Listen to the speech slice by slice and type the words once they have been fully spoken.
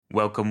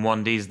Welcome,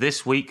 Wandies.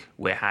 This week,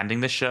 we're handing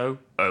the show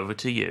over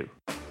to you.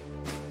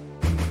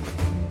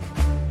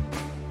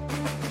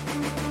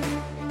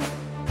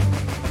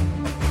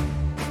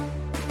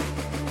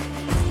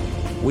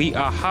 We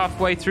are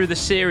halfway through the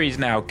series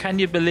now. Can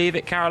you believe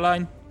it,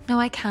 Caroline? No,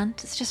 I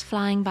can't. It's just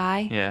flying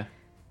by. Yeah.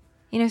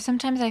 You know,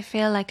 sometimes I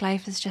feel like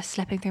life is just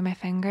slipping through my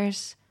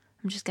fingers.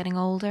 I'm just getting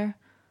older,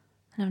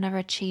 and I've never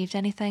achieved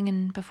anything,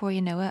 and before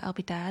you know it, I'll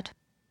be dead.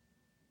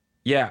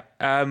 Yeah,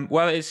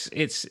 well,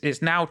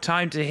 it's now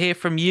time to hear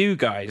from you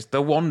guys,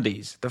 the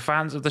Wandies, the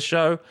fans of the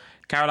show.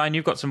 Caroline,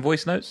 you've got some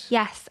voice notes?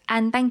 Yes,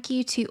 and thank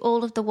you to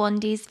all of the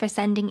Wandies for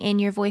sending in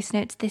your voice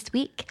notes this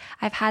week.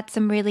 I've had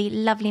some really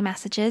lovely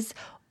messages,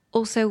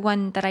 also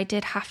one that I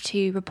did have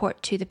to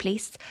report to the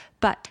police.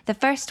 But the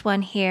first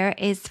one here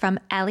is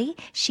from Ellie.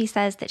 She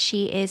says that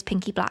she is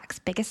Pinky Black's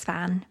biggest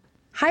fan.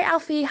 Hi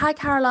Alfie, hi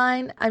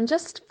Caroline. I'm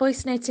just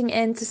voice noting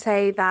in to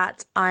say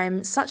that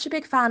I'm such a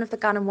big fan of the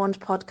Gun and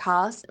Wand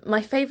podcast.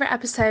 My favourite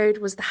episode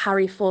was the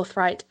Harry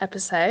Forthright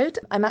episode.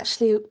 I'm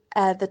actually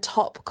the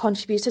top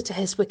contributor to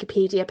his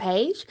Wikipedia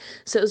page,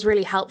 so it was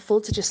really helpful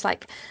to just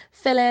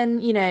fill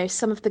in,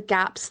 some of the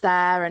gaps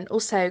there, and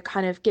also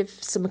kind of give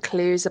some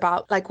clues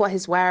about what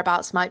his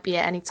whereabouts might be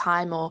at any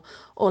time, or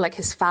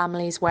his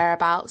family's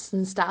whereabouts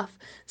and stuff.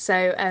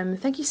 So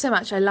thank you so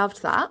much. I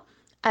loved that.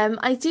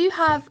 I do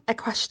have a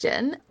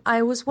question.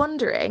 I was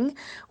wondering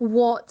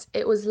what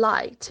it was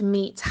like to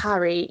meet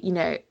Harry,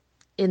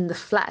 in the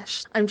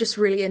flesh. I'm just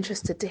really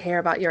interested to hear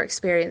about your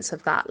experience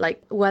of that.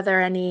 Were there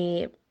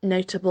any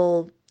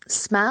notable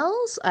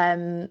smells?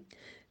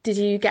 Did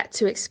you get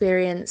to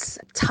experience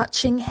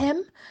touching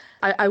him?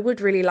 I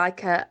would really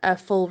like a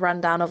full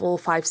rundown of all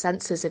 5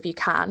 senses if you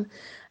can.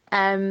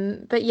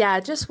 But yeah,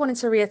 just wanted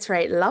to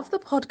reiterate, love the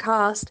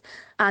podcast.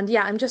 And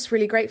yeah, I'm just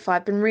really grateful.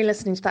 I've been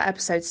re-listening to that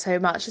episode so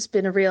much. It's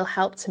been a real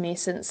help to me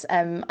since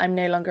I'm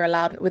no longer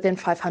allowed within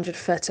 500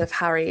 foot of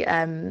Harry,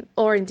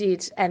 or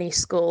indeed any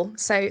school.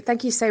 So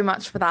thank you so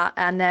much for that.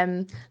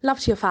 And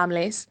love to your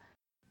families.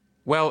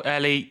 Well,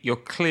 Ellie, you're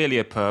clearly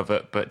a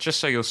pervert, but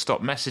just so you'll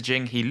stop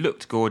messaging, he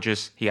looked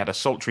gorgeous, he had a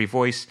sultry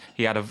voice,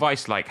 he had a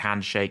vice-like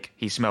handshake,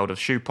 he smelled of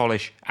shoe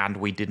polish, and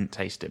we didn't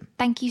taste him.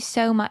 Thank you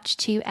so much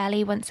to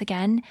Ellie once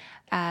again.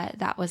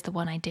 That was the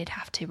one I did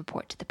have to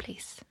report to the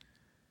police.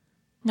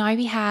 Now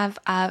we have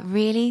a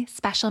really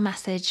special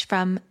message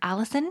from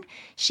Alison.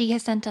 She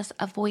has sent us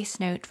a voice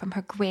note from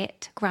her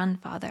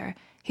great-grandfather,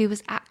 who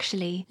was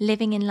actually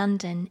living in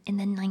London in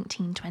the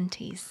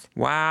 1920s.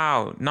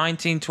 Wow,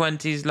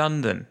 1920s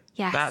London.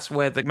 Yes. That's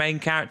where the main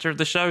character of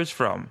the show's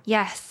from.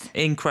 Yes.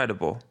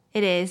 Incredible.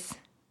 It is.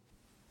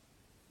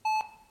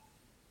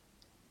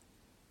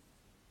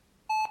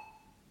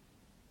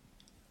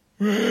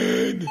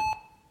 When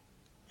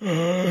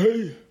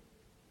I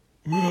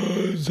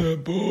was a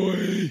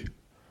boy,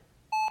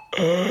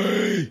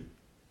 I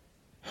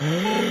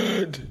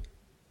had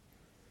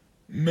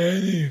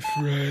many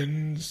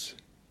friends.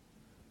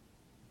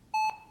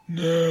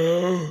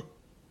 Now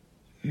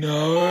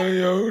I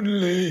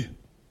only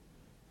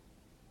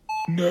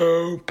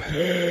know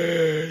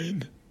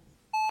pain.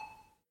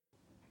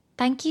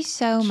 Thank you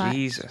so much.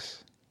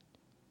 Jesus.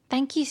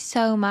 Thank you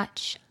so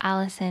much,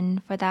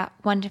 Alison, for that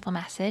wonderful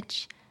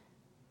message.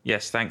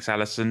 Yes, thanks,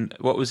 Alison.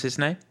 What was his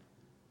name?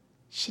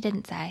 She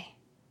didn't say.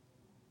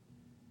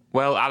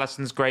 Well,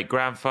 Alison's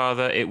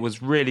great-grandfather, it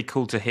was really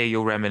cool to hear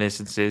your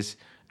reminiscences,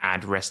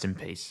 and rest in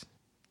peace.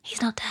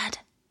 He's not dead.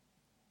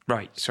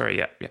 Right, sorry,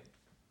 yeah.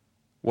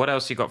 What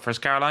else you got for us,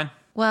 Caroline?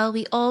 Well,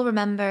 we all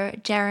remember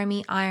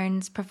Jeremy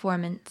Irons'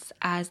 performance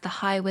as the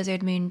High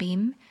Wizard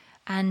Moonbeam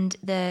and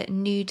the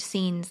nude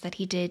scenes that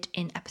he did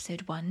in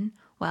episode 1.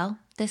 Well,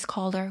 this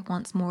caller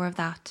wants more of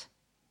that.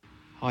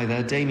 Hi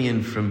there,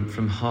 Damien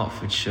from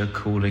Hertfordshire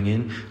calling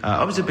in.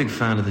 I was a big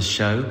fan of the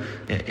show,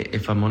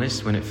 if I'm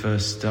honest, when it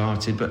first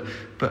started, but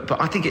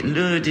I think it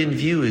lured in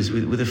viewers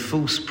with a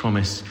false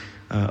promise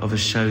of a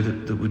show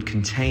that would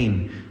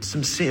contain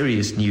some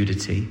serious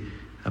nudity,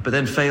 but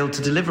then failed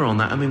to deliver on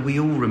that. I mean, we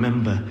all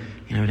remember,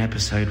 in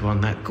episode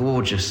 1, that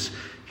gorgeous,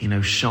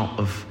 shot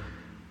of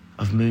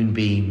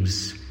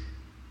moonbeams,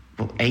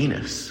 well,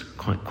 anus,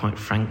 quite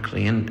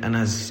frankly, and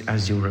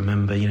as you'll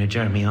remember,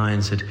 Jeremy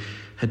Irons had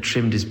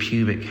trimmed his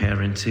pubic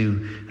hair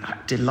into a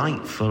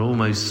delightful,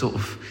 almost sort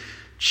of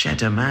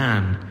cheddar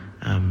man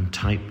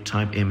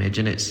type image,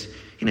 and it's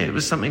it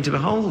was something to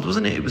behold,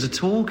 wasn't it? It was a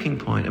talking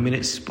point. I mean,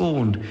 it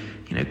spawned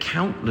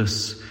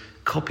countless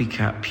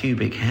copycat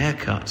pubic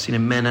haircuts.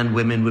 Men and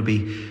women would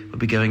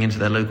be going into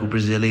their local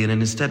Brazilian,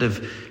 and instead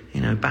of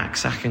back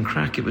sack and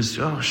crack, it was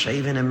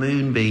shaving a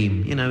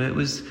moonbeam.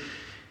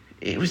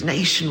 It was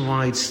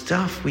nationwide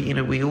stuff.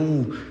 We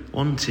all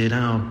wanted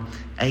our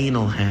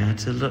anal hair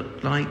to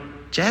look like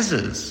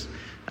Jezzers.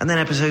 And then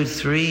episode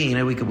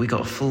 3, we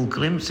got a full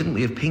glimpse, didn't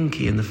we, of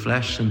Pinky in the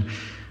flesh, and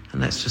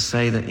let's just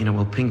say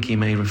that Pinky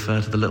may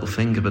refer to the little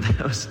finger, but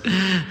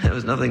there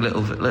was nothing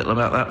little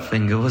about that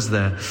finger, was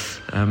there?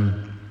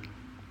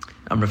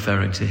 I'm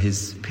referring to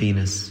his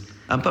penis.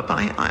 But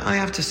I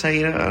have to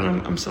say,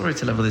 I'm sorry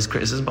to level this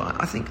criticism, but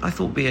I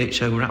thought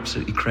BHO were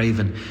absolutely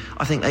craven.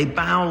 I think they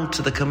bowed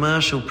to the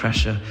commercial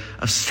pressure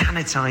of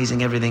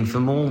sanitising everything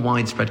for more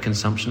widespread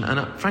consumption,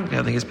 and frankly,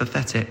 I think it's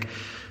pathetic.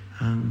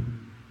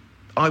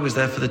 I was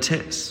there for the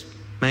tits,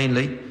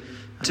 mainly.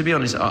 To be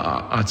honest,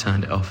 I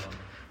turned it off.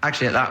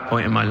 Actually, at that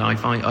point in my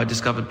life, I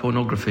discovered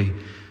pornography.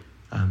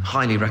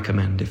 Highly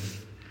recommend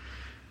if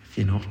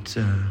you're not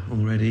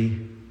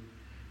already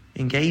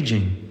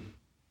engaging.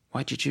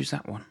 Why'd you choose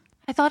that one?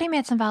 I thought he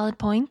made some valid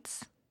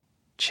points.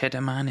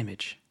 Cheddar Man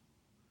image.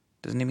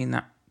 Doesn't he mean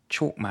that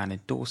chalk man in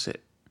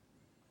Dorset?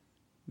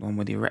 The one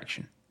with the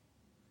erection.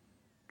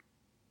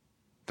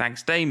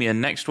 Thanks, Damien.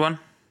 Next one.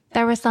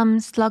 There were some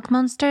slug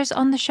monsters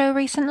on the show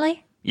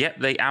recently. Yep,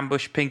 they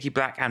ambushed Pinky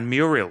Black and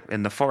Muriel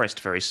in the forest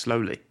very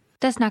slowly.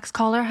 This next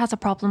caller has a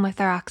problem with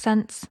their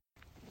accents.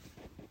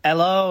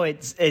 Hello,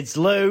 it's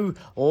Lou,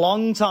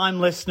 long-time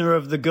listener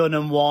of the Gun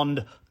and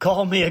Wand.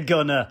 Call me a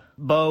gunner.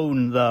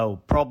 Bone,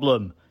 though.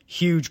 Problem.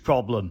 Huge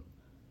problem.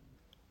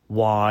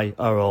 Why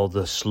are all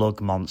the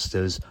slug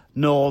monsters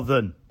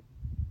northern?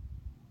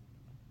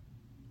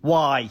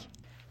 Why?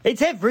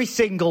 It's every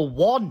single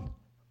one.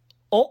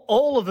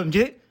 All of them.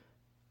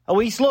 Are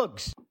we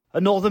slugs?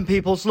 Are northern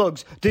people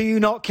slugs? Do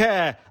you not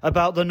care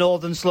about the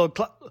northern slug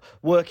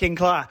working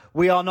class?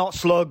 We are not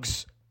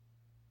slugs.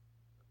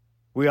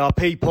 We are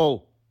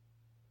people.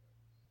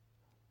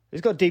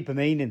 It's got deeper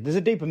meaning. There's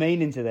a deeper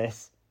meaning to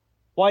this.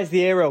 Why is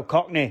the hero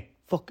Cockney?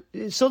 Fuck,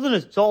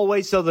 Southerners. It's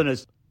always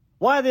Southerners.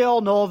 Why are they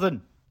all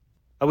northern?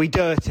 Are we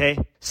dirty?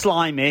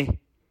 Slimy?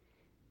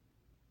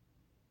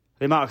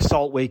 The amount of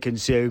salt we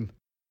consume.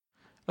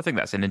 I think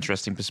that's an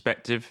interesting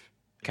perspective.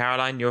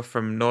 Caroline, you're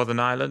from Northern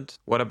Ireland.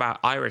 What about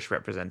Irish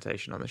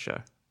representation on the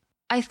show?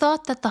 I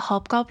thought that the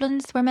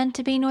hobgoblins were meant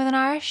to be Northern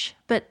Irish,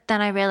 but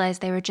then I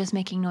realised they were just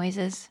making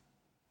noises.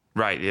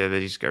 Right, yeah, they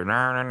just go,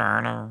 no, no,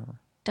 no, no.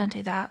 Don't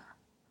do that.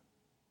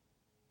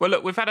 Well,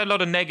 look, we've had a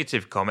lot of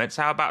negative comments.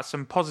 How about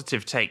some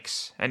positive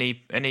takes?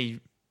 Any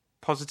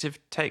positive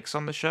takes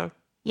on the show?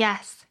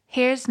 Yes,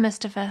 here's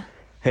Mustafa.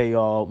 Hey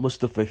y'all,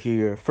 Mustafa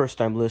here,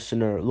 first-time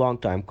listener,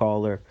 long-time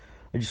caller.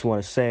 I just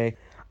want to say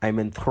I'm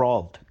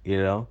enthralled,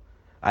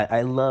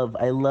 I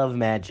love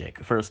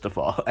magic, first of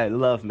all. I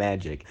love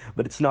magic.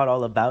 But it's not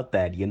all about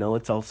that,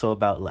 It's also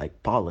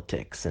about,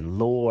 politics and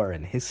lore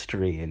and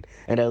history.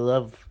 And I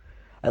love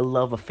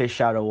a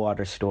fish out of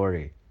water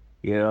story,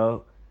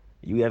 You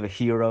have a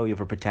hero, you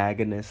have a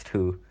protagonist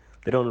who,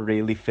 they don't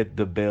really fit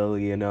the bill,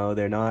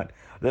 They're not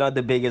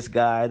the biggest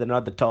guy, they're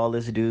not the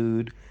tallest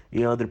dude.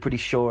 They're pretty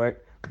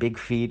short, big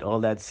feet, all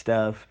that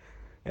stuff.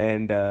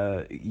 And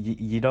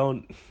you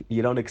don't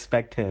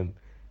expect him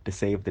to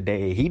save the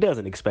day. He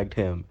doesn't expect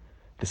him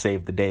to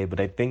save the day, but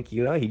I think,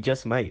 he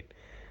just might.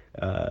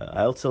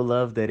 I also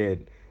love that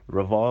it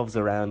revolves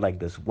around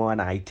this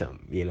one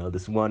item,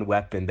 this one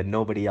weapon that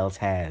nobody else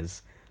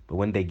has. But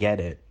when they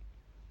get it,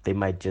 they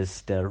might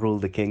just rule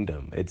the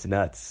kingdom. It's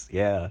nuts.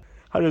 Yeah.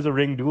 How does a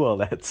ring do all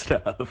that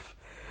stuff?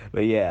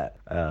 But yeah,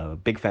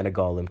 big fan of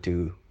Gollum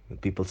too.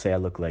 People say I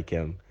look like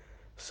him.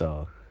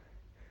 So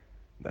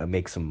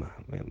maybe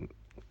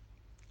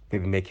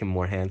make him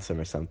more handsome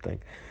or something.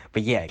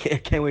 But yeah,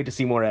 can't wait to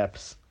see more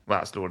eps. Well,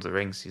 that's Lord of the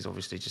Rings. He's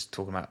obviously just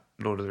talking about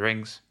Lord of the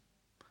Rings.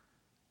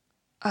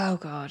 Oh,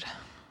 God.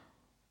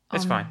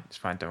 It's fine. It's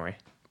fine. Don't worry.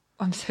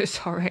 I'm so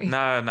sorry.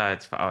 No,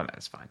 it's fine. Oh, no,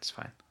 it's fine. It's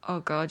fine.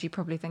 Oh, God, you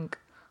probably think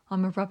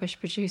I'm a rubbish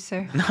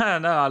producer. No,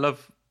 I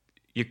love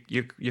you.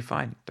 You're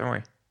fine. Don't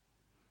worry.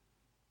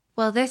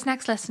 Well, this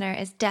next listener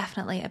is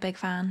definitely a big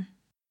fan.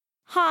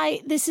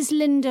 Hi, this is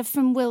Linda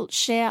from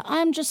Wiltshire.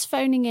 I'm just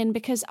phoning in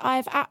because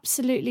I've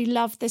absolutely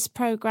loved this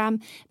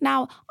programme.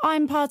 Now,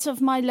 I'm part of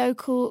my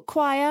local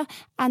choir,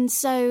 and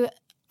so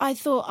I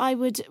thought I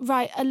would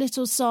write a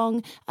little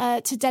song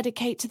to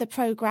dedicate to the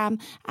programme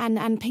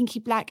and Pinky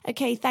Black.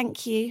 Okay,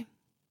 thank you.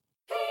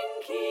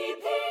 Pinky,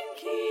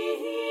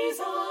 he's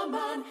a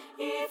man.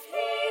 If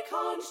he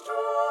can't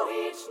draw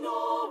it,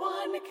 no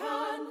one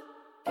can.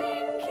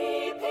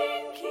 Pinky,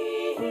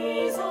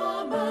 he's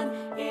a man.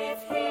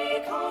 If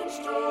he can't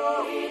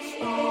draw it,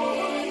 no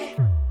one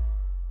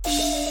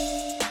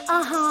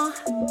can.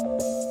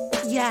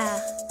 Yeah.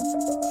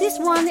 This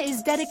one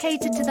is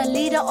dedicated to the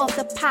leader of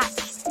the pack.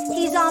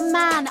 He's our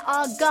man,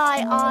 our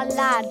guy, our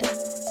lad.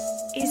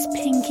 Is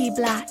Pinky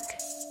Black.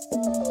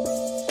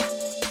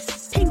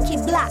 Pinky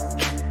Black,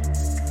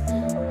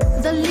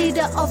 the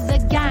leader of the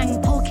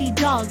gang, Porky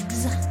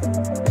Dogs.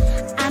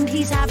 And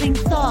he's having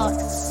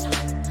thoughts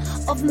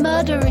of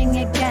murdering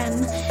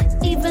again.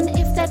 Even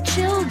if they're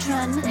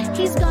children,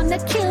 he's gonna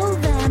kill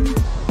them.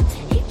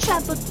 He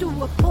travelled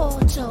through a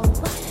portal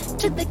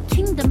to the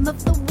kingdom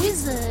of the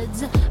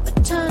wizards,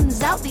 but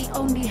turns out the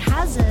only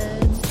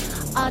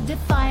hazards are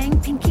defying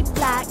Pinky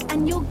Black,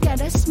 and you'll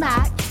get a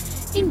smack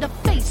in the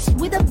face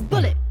with a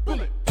bullet.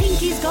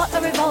 Pinky's got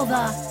a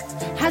revolver.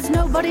 Has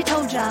nobody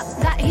told ya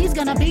that he's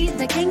gonna be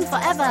the king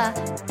forever?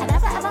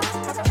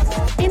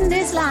 In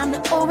this land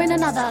or in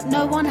another,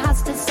 no one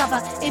has to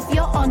suffer. If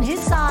you're on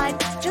his side,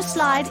 just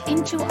slide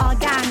into our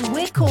gang.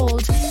 We're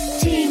called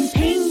Team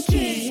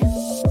Pinky.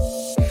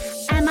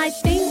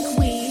 think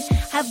we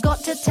have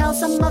got to tell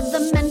some of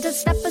the men to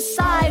step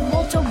aside.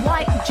 Walter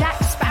White,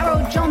 Jack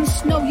Sparrow, Jon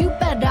Snow, you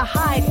better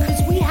hide,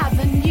 'cause we have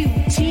a new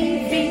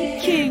TV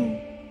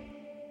king.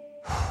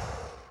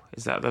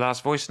 Is that the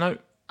last voice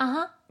note?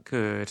 Uh-huh.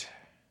 Good.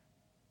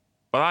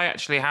 Well, I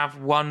actually have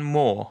one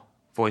more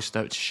voice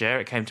note to share.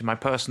 It came to my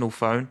personal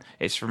phone.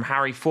 It's from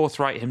Harry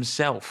Forthright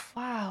himself.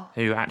 Wow.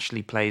 Who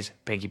actually plays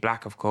Pinky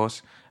Black, of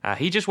course.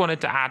 He just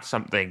wanted to add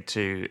something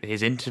to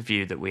his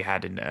interview that we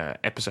had in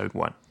episode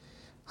 1.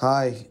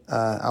 Hi,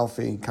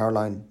 Alfie,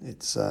 Caroline.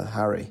 It's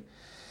Harry.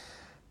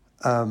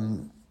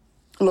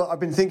 Look,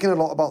 I've been thinking a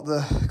lot about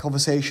the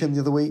conversation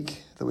the other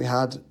week that we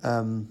had.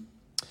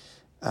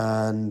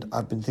 And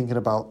I've been thinking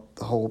about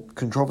the whole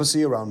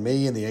controversy around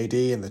me and the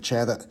AD and the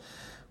chair that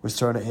was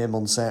thrown at him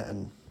on set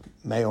and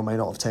may or may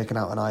not have taken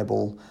out an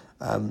eyeball.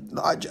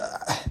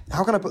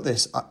 How can I put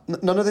this?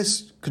 None of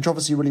this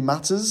controversy really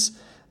matters.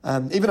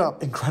 Even our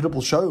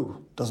incredible show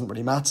doesn't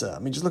really matter. I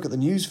mean, just look at the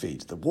news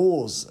feed, the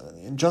wars,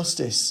 the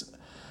injustice,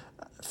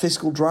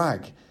 fiscal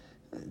drag.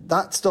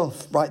 That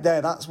stuff right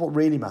there, that's what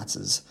really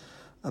matters.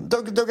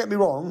 Don't get me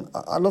wrong,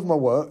 I love my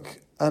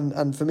work,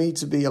 and for me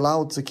to be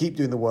allowed to keep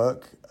doing the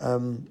work,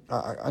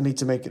 I need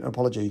to make an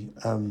apology.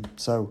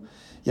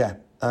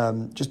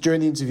 Just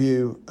during the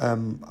interview,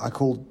 I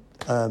called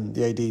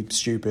the AD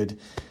stupid,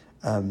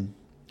 and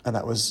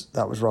that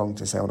was wrong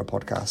to say on a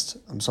podcast.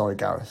 I'm sorry,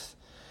 Gareth.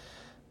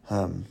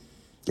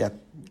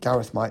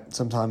 Gareth might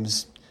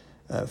sometimes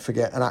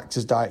forget an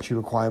actor's dietary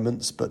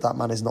requirements, but that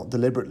man is not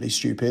deliberately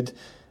stupid.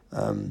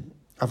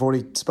 I've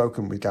already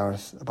spoken with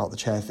Gareth about the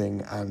chair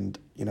thing, and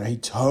he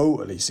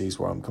totally sees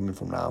where I'm coming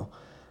from now.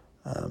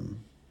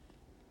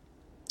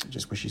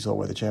 Just wish he saw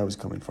where the chair was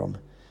coming from.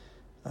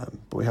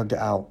 But we hugged it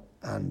out,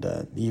 and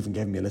he even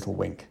gave me a little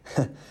wink.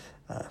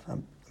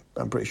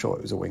 I'm pretty sure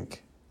it was a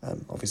wink.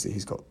 Obviously,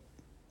 he's got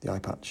the eye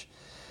patch.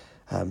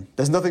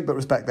 There's nothing but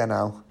respect there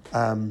now.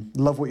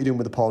 Love what you're doing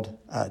with the pod.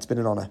 It's been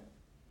an honour.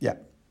 Yeah.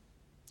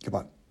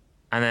 Goodbye.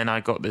 And then I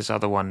got this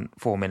other one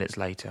 4 minutes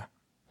later.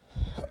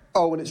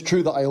 Oh, and it's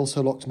true that I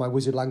also locked my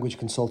wizard language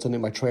consultant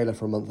in my trailer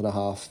for a month and a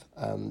half.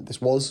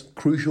 This was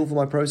crucial for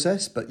my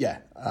process, but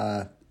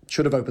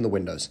should have opened the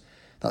windows.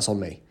 That's on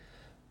me.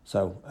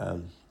 So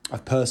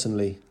I've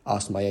personally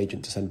asked my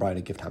agent to send Brian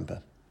a gift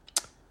hamper.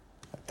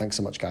 Thanks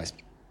so much, guys.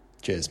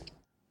 Cheers.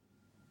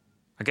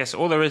 I guess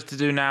all there is to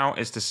do now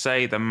is to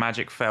say the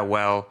magic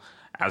farewell,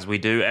 as we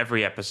do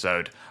every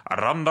episode.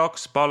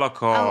 Randox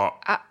Boloko.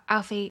 Oh,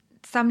 Alfie,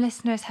 some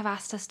listeners have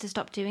asked us to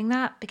stop doing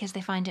that because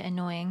they find it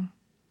annoying.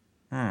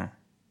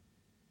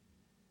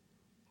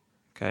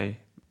 Okay.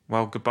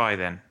 Well, goodbye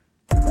then.